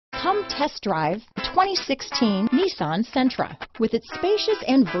Come test drive the 2016 Nissan Sentra. With its spacious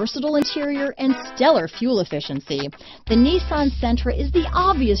and versatile interior and stellar fuel efficiency, the Nissan Sentra is the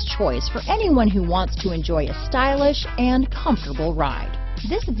obvious choice for anyone who wants to enjoy a stylish and comfortable ride.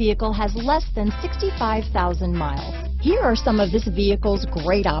 This vehicle has less than 65,000 miles. Here are some of this vehicle's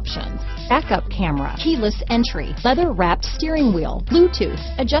great options: backup camera, keyless entry, leather-wrapped steering wheel, Bluetooth,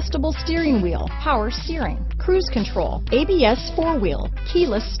 adjustable steering wheel, power steering, cruise control, ABS 4-wheel,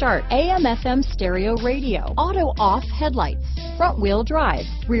 keyless start, AM/FM stereo radio, auto-off headlights, front-wheel drive,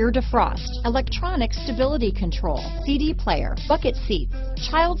 rear defrost, electronic stability control, CD player, bucket seats,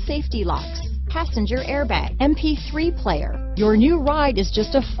 child safety locks, passenger airbag, MP3 player. Your new ride is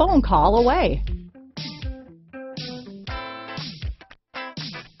just a phone call away.